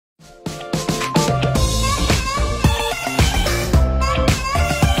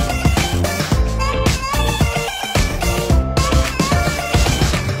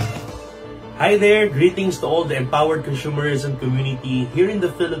Hi there, greetings to all the empowered consumerism community here in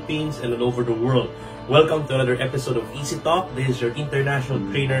the Philippines and all over the world. Welcome to another episode of Easy Talk. This is your international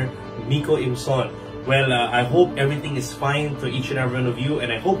trainer, Miko Imson. Well, I hope everything is fine to each and every one of you,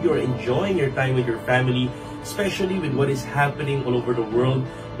 and I hope you are enjoying your time with your family, especially with what is happening all over the world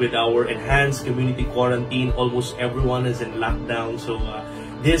with our enhanced community quarantine. Almost everyone is in lockdown, so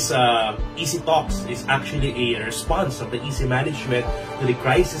this Easy Talks is actually a response of the Easy Management to the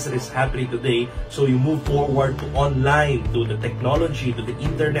crisis that is happening today. So you move forward to online, to the technology, to the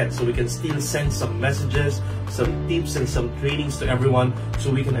internet, so we can still send some messages, some tips, and some trainings to everyone, so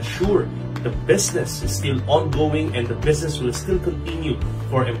we can assure the business is still ongoing and the business will still continue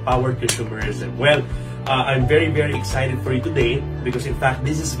for empowered consumerism. Well, I'm very excited for you today because in fact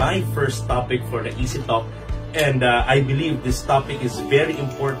this is my first topic for the Easy Talk. And I believe this topic is very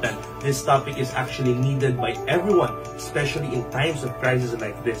important. This topic is actually needed by everyone, especially in times of crisis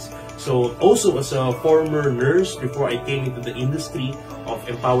like this. So also as a former nurse before I came into the industry of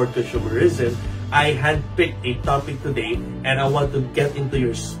empowered consumerism, I handpicked a topic today and I want to get into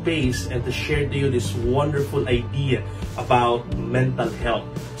your space and to share to you this wonderful idea about mental health.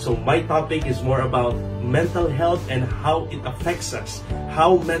 So my topic is more about mental health and how it affects us,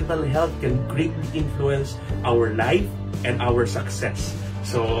 how mental health can greatly influence our life and our success.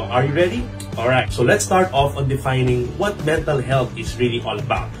 So are you ready? Alright, so let's start off on defining what mental health is really all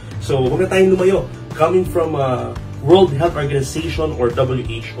about. So huwag na tayong lumayo. Coming from World Health Organization or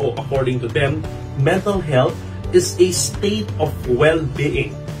WHO, according to them, mental health is a state of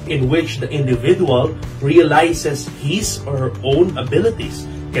well-being in which the individual realizes his or her own abilities,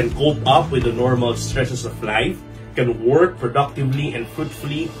 can cope up with the normal stresses of life, can work productively and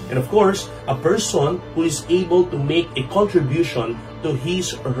fruitfully, and of course, a person who is able to make a contribution to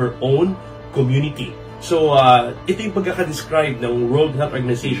his or her own community. So, ito yung pagkaka-describe ng World Health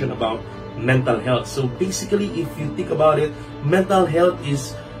Organization about mental health. So basically, if you think about it, mental health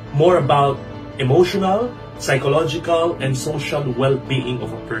is more about emotional, psychological, and social well-being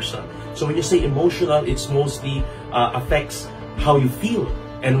of a person. So when you say emotional, it's mostly affects how you feel.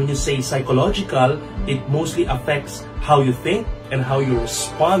 And when you say psychological, it mostly affects how you think and how you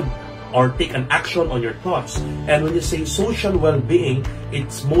respond or take an action on your thoughts. And when you say social well-being, it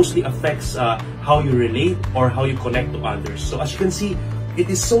mostly affects how you relate or how you connect to others. So as you can see, it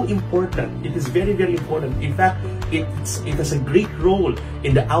is so important. It is very important. In fact, it has a great role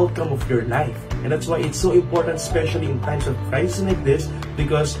in the outcome of your life. And that's why it's so important, especially in times of crisis like this,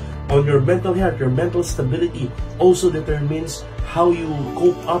 because on your mental health, your mental stability also determines how you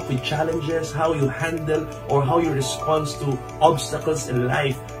cope up with challenges, how you handle or how you respond to obstacles in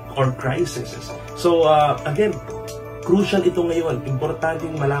life or crises. So again, crucial ito ngayon. Importante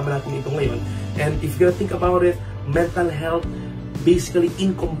yung malaman natin ito ngayon. And if you're gonna think about it, mental health basically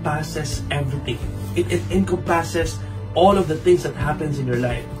encompasses everything. It encompasses all of the things that happens in your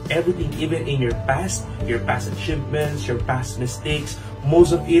life. Everything, even in your past achievements, your past mistakes,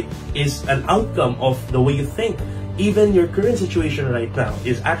 most of it is an outcome of the way you think. Even your current situation right now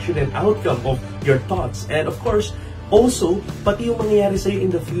is actually an outcome of your thoughts. And of course, also, pati yung mangyayari sa'yo in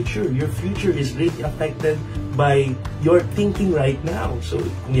the future. Your future is greatly affected by your thinking right now. So,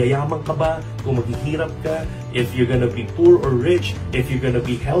 kung yayaman ka ba, kung maghihirap ka, if you're gonna be poor or rich, if you're gonna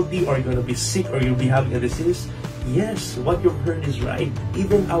be healthy or you're gonna be sick or you'll be having a disease, yes, what you've heard is right.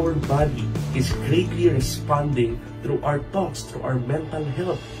 Even our body is greatly responding through our thoughts, through our mental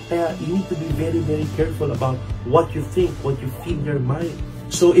health. Kaya you need to be very careful about what you think, what you feed your mind.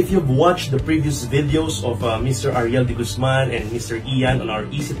 So if you've watched the previous videos of Mr. Ariel de Guzman and Mr. Ian on our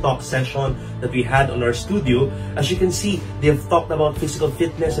Easy Talk session that we had on our studio, as you can see, they've talked about physical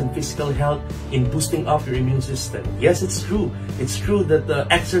fitness and physical health in boosting up your immune system. Yes, it's true. It's true that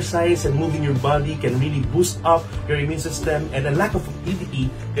exercise and moving your body can really boost up your immune system, and a lack of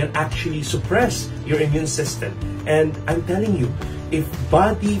activity can actually suppress your immune system. And I'm telling you, if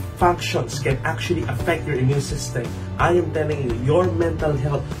body functions can actually affect your immune system, I am telling you, your mental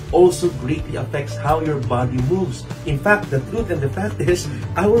health also greatly affects how your body moves. In fact, the truth and the fact is,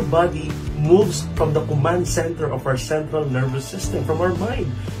 our body moves from the command center of our central nervous system, from our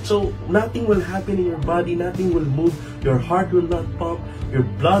mind. So nothing will happen in your body, nothing will move, your heart will not pump, your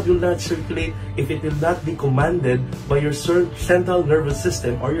blood will not circulate if it will not be commanded by your central nervous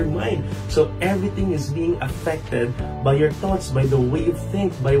system or your mind. So everything is being affected by your thoughts, by the way you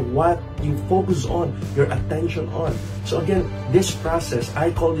think, by what you focus on, your attention on. So again, this process,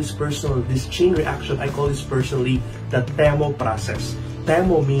 I call this personal, this chain reaction, I call this personally the TEMO process.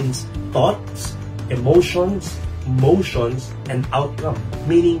 TEMO means thoughts, emotions, motions, and outcome.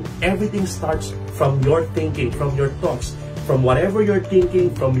 Meaning everything starts from your thinking, from your thoughts. From whatever you're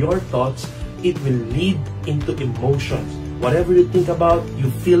thinking, from your thoughts, it will lead into emotions. Whatever you think about, you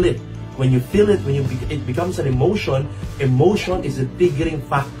feel it. When you feel it, it becomes an emotion, emotion is a triggering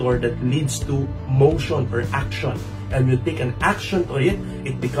factor that leads to motion or action. And when you take an action on it,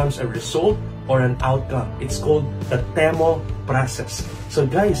 it becomes a result or an outcome. It's called the TEMO process. So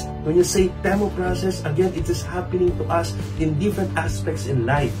guys, when you say TEMO process, again, it is happening to us in different aspects in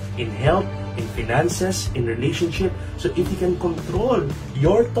life, in health, in finances, in relationship. So if you can control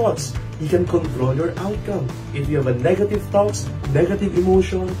your thoughts, you can control your outcome. If you have a negative thoughts, negative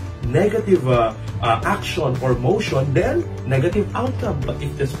emotion, negative action or motion, then negative outcome. But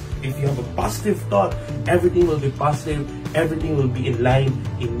if you have a positive thought, everything will be positive, everything will be in line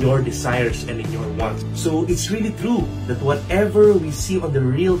in your desires and in your wants. So it's really true that whatever we see on the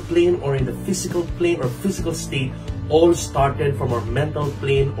real plane or in the physical plane or physical state all started from our mental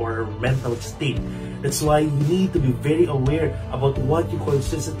plane or our mental state. That's why you need to be very aware about what you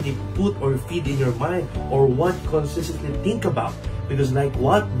consistently put or feed in your mind or what you consistently think about. Because like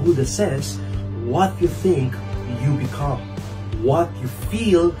what Buddha says, what you think, you become. What you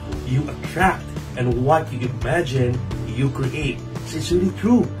feel, you attract. And what you imagine, you create. So it's really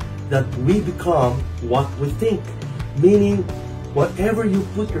true that we become what we think. Meaning, whatever you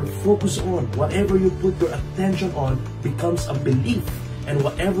put your focus on, whatever you put your attention on becomes a belief. And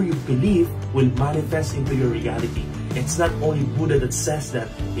whatever you believe will manifest into your reality. It's not only Buddha that says that.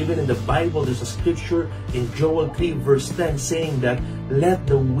 Even in the Bible, there's a scripture in Joel 3 verse 10 saying that, let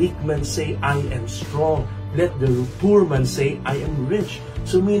the weak man say, I am strong. Let the poor man say, I am rich.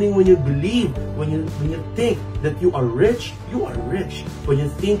 So meaning when you believe, when you think that you are rich, you are rich. When you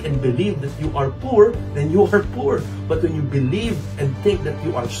think and believe that you are poor, then you are poor. But when you believe and think that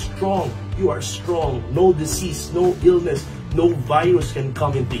you are strong, you are strong. No disease, no illness, no virus can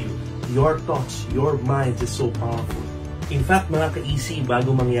come into you. Your thoughts, your mind is so powerful. In fact, mga ka-EC,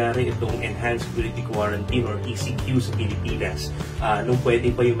 bago mangyari itong Enhanced Community Quarantine or ECQ sa Pilipinas, nung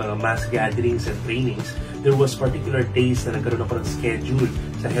pwede pa yung mga mass gatherings and trainings, there was particular days na nagkaroon ako ng schedule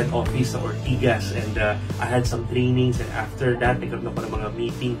sa head office sa Ortigas, and I had some trainings, and after that, nagkaroon ako ng mga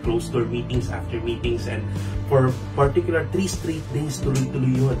meeting, closed-door meetings after meetings, and for particular 3 straight days,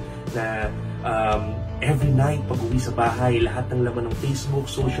 tuloy-tuloy yun na every night, pag-uwi sa bahay, lahat ng laman ng Facebook,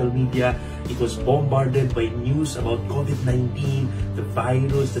 social media, it was bombarded by news about COVID-19, the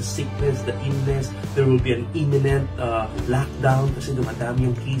virus, the sickness, the illness. There will be an imminent lockdown kasi dumadami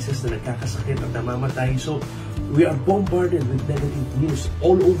yung cases na nagkakasakit at namamatay. So, we are bombarded with negative news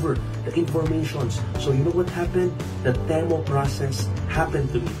all over the informations. So, you know what happened? The TEMO process happened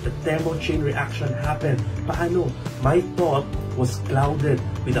to me. The TEMO chain reaction happened. Paano? My thought was clouded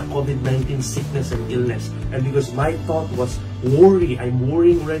with the COVID-19 sickness and illness. And because my thought was worry, I'm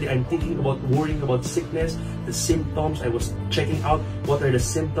worrying already, I'm thinking about worrying about sickness, the symptoms, I was checking out what are the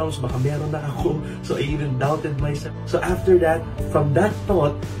symptoms, baka meron na ako. So I even doubted myself. So after that, from that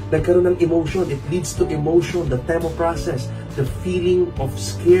thought, nagkaroon ng emotion. It leads to emotion, the TEMO process, the feeling of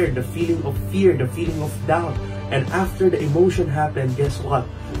scare, the feeling of fear, the feeling of doubt. And after the emotion happened, guess what?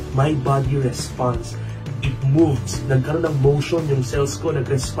 My body responds. It moves. Nagkaroon ng motion yung cells ko,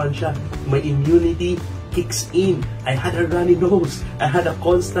 nag-respond siya. My immunity kicks in. I had a runny nose. I had a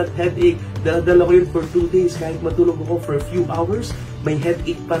constant headache. Dala-dala ko yun for 2 days. Kahit matulog ako for a few hours, may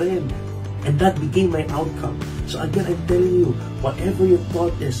headache pa rin. And that became my outcome. So again, I'm telling you, whatever your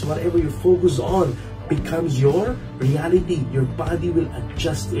thought is, whatever you focus on, becomes your reality. Your body will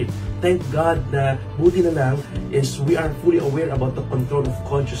adjust to it. Thank God na buti na lang is we are fully aware about the control of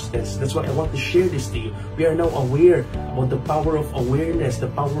consciousness. That's why I want to share this to you. We are now aware about the power of awareness, the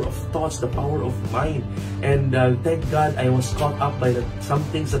power of thoughts, the power of mind. And thank God I was caught up by some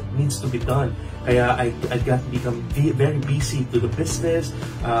things that needs to be done. Kaya I got become very busy to the business.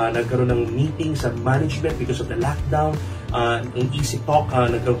 Nagkaroon ng meetings sa management because of the lockdown. Yung Easy Talk,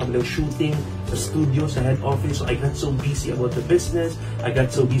 nagkaroon kami ng shooting sa studio, sa head office. So I got so busy about the business. I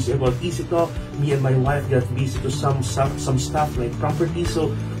got so busy about Easy Talk. Me and my wife got busy to some stuff like property. So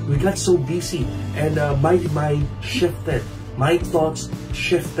we got so busy. And my mind shifted. My thoughts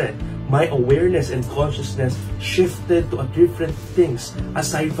shifted. My awareness and consciousness shifted to a different things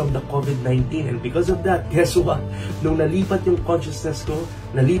aside from the COVID-19. And because of that, guess what? Nung nalipat yung consciousness ko,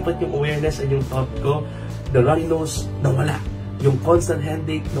 nalipat yung awareness and yung thought ko, the runny nose, nawala. Yung constant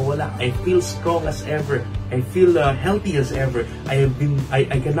headache, nawala. I feel strong as ever. I feel healthy as ever. I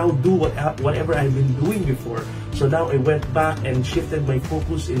can now do whatever I've been doing before. So now I went back and shifted my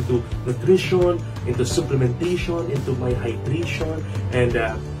focus into nutrition, into supplementation, into my hydration, and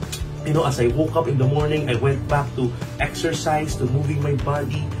you know, as I woke up in the morning, I went back to exercise, to moving my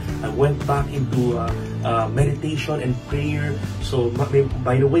body. I went back into meditation and prayer. So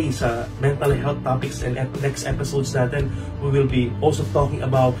by the way, sa mental health topics and next episodes natin, we will be also talking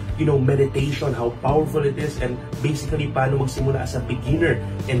about, you know, meditation, how powerful it is, and basically paano magsimula as a beginner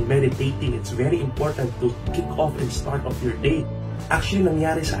in meditating. It's very important to kick off and start off your day. Actually,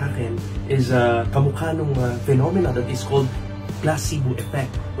 nangyari sa akin is kamukha nung phenomena that is called placebo effect.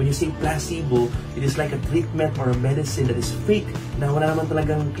 When you say placebo, it is like a treatment or a medicine that is fake, na wala naman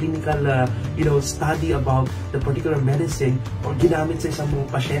talagang clinical study about the particular medicine or ginamit sa isang mga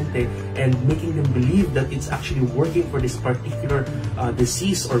pasyente and making them believe that it's actually working for this particular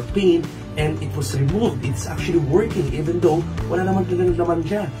disease or pain, and it was removed. It's actually working even though wala naman talagang laman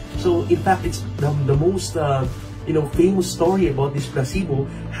siya. So in fact, it's the most famous story about this placebo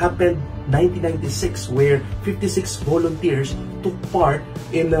happened 1996, where 56 volunteers took part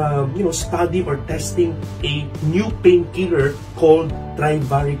in studying or testing a new painkiller called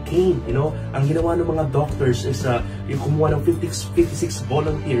Trivaricane. Ang ginawa ng mga doctors is yung kumuha ng 56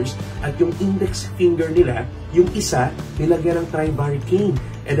 volunteers at yung index finger nila, yung isa nilagyan ng Trivaricane,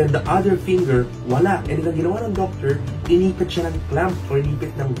 and then the other finger wala. And then ang ginawa ng doctor, inipit siya ng clamp or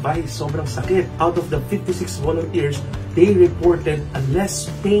inipit ng vice. Sobrang sakit. Out of the 56 volunteers, they reported a less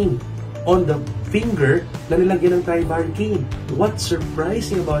pain on the finger na nilagyan ng Trivaricane. What's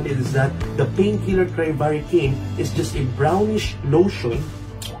surprising about it is that the painkiller Trivaricane is just a brownish lotion,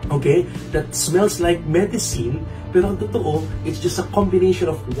 okay, that smells like medicine, pero ang totoo, it's just a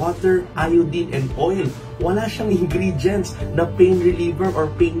combination of water, iodine, and oil. Wala siyang ingredients na pain reliever or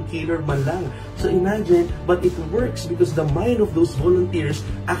painkiller man lang. So imagine, but it works because the mind of those volunteers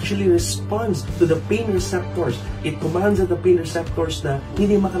actually responds to the pain receptors. It commands at the pain receptors na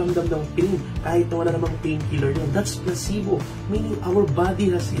hindi makaramdam ng pain kahit na wala namang painkiller yun. That's placebo, meaning our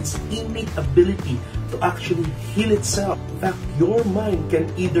body has its innate ability to actually heal itself. In fact, your mind can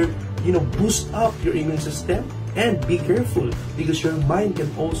either boost up your immune system, and be careful because your mind can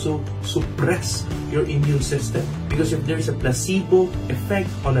also suppress your immune system. Because if there is a placebo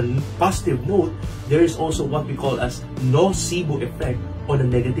effect on a positive note, there is also what we call as nocebo effect on a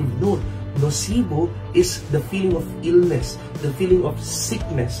negative note. Nocebo is the feeling of illness, the feeling of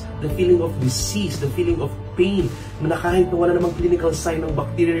sickness, the feeling of disease, the feeling of pain, na kahit na wala namang clinical sign ng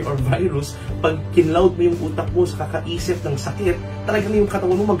bacteria or virus, pag kinloud mo yung utak mo sa kakaisip ng sakit, talagang yung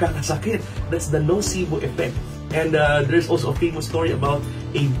katawan mo magkakasakit. That's the nocebo effect. And there's also a famous story about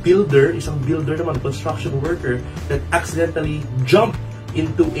a builder, isang builder naman, construction worker, that accidentally jumped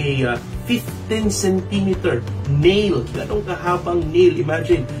into a 15 centimeter nail. Ganong kahabang nail.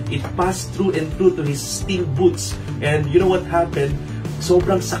 Imagine, it passed through and through to his steel boots. And you know what happened?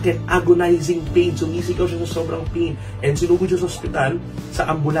 Sobrang sakit, agonizing pain. Sumisigaw siya sa sobrang pain. And sinugod siya sa ospital, sa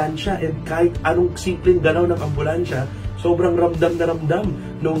ambulansya. And kahit anong simpleng galaw ng ambulansya, sobrang ramdam na ramdam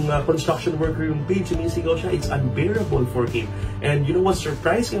nung construction worker yung pain. Sumisigaw siya. It's unbearable for him. And you know what's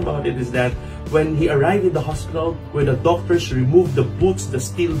surprising about it is that when he arrived in the hospital, when the doctors removed the boots, the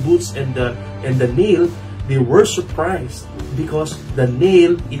steel boots, and the nail, they were surprised because the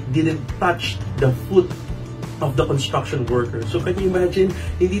nail, it didn't touch the foot of the construction worker. So can you imagine,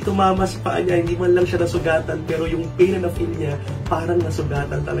 hindi tumama sa paa niya, hindi man lang siya nasugatan, pero yung pain na feel niya, parang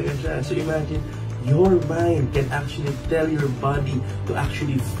nasugatan talaga siya. So imagine, your mind can actually tell your body to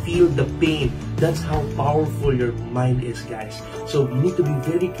actually feel the pain. That's how powerful your mind is, guys. So you need to be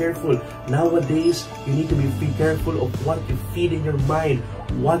very careful. Nowadays, you need to be careful of what you feed in your mind,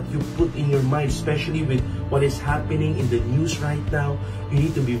 what you put in your mind, especially with what is happening in the news right now. You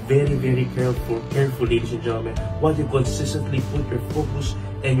need to be very, very careful, ladies and gentlemen, what you consistently put your focus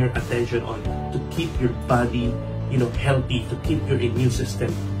and your attention on to keep your body, healthy, to keep your immune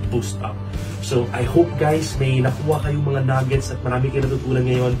system boost up. So I hope, guys, may nakuha kayong mga nuggets at marami kayong natutunan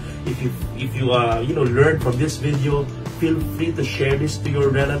ngayon. If you learn from this video, feel free to share this to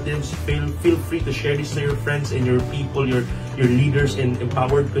your relatives. Feel free to share this to your friends and your people, your leaders in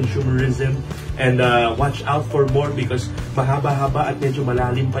empowered consumerism. And watch out for more because mahaba-haba at medyo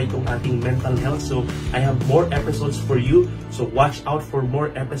malalim pa itong ating mental health. So I have more episodes for you. So watch out for more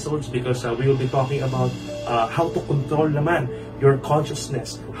episodes because we will be talking about how to control naman your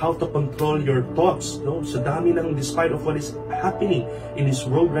consciousness, how to control your thoughts. No? So dami ng, despite of what is happening in this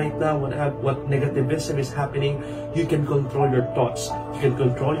world right now, what negativism is happening, you can control your thoughts. You can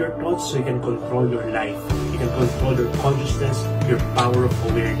control your thoughts so you can control your life. You can control your consciousness, your power of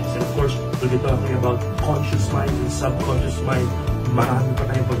awareness. And of course, we'll be talking about conscious mind and subconscious mind. Marami pa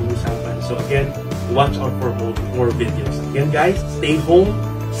tayong pag-uusapan. So again, watch out for more videos. Again, guys, stay home,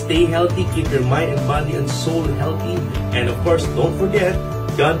 stay healthy, keep your mind and body and soul healthy. And of course, don't forget,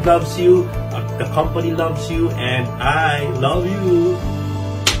 God loves you, the company loves you, and I love you.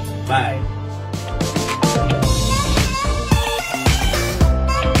 Bye!